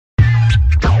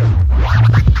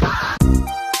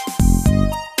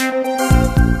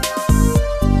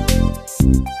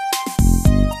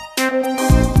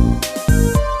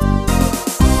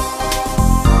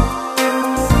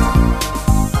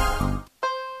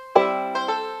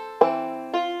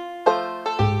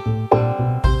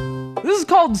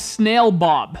called Snail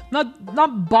Bob.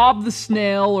 Not Bob the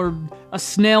Snail or a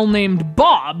snail named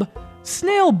Bob.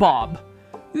 Snail Bob.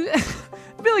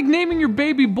 It'd be like naming your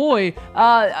baby boy,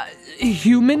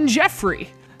 Human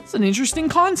Jeffrey. It's an interesting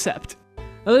concept.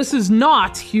 Now, this is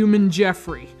not Human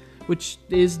Jeffrey, which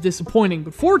is disappointing,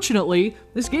 but fortunately,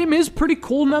 this game is pretty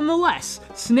cool nonetheless.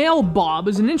 Snail Bob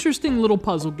is an interesting little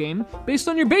puzzle game based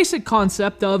on your basic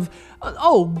concept of,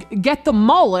 get the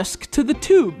mollusk to the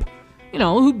tube. You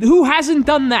know, who hasn't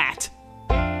done that?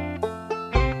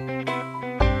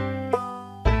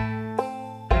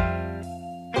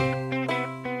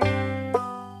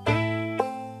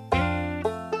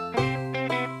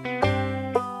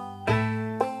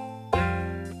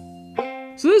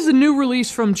 So this is a new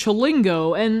release from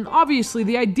Chalingo, and obviously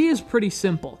the idea is pretty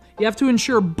simple. You have to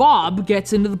ensure Bob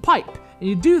gets into the pipe, and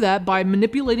you do that by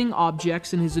manipulating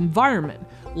objects in his environment.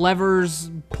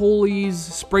 Levers, pulleys,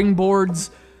 springboards,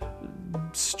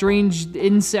 strange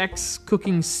insects,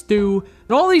 cooking stew.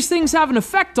 And all these things have an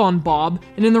effect on Bob,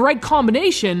 and in the right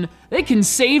combination, they can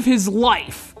save his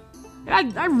life.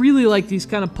 I really like these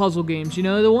kind of puzzle games, you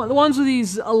know, the ones with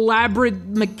these elaborate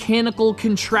mechanical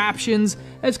contraptions.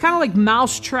 It's kind of like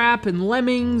Mousetrap and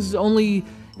Lemmings, only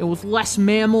with less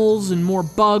mammals and more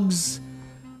bugs,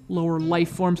 lower life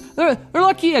forms. They're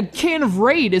lucky a can of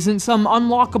Raid isn't some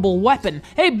unlockable weapon.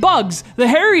 Hey, bugs, the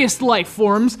hairiest life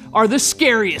forms are the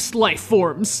scariest life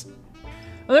forms.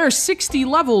 There are 60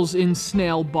 levels in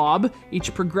Snail Bob,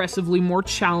 each progressively more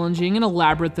challenging and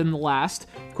elaborate than the last.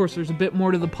 Of course, there's a bit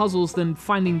more to the puzzles than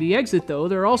finding the exit, though.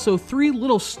 There are also 3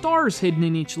 little stars hidden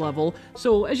in each level,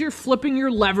 so as you're flipping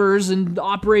your levers and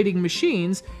operating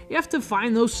machines, you have to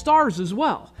find those stars as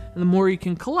well. And the more you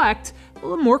can collect,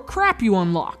 the more crap you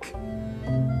unlock.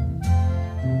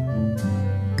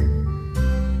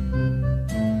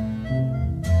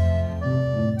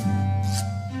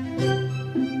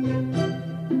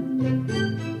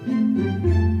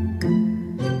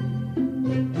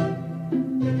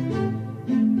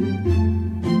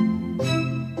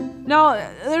 Now,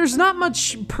 there's not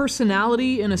much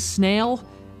personality in a snail,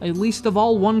 at least of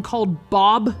all one called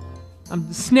Bob.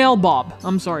 Snail Bob,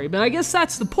 I'm sorry, but I guess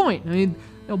that's the point. I mean,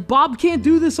 Bob can't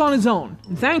do this on his own,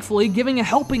 and thankfully, giving a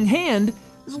helping hand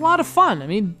is a lot of fun. I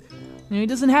mean, he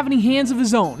doesn't have any hands of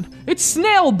his own. It's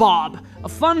Snail Bob, a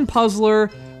fun puzzler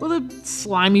with a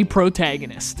slimy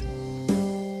protagonist.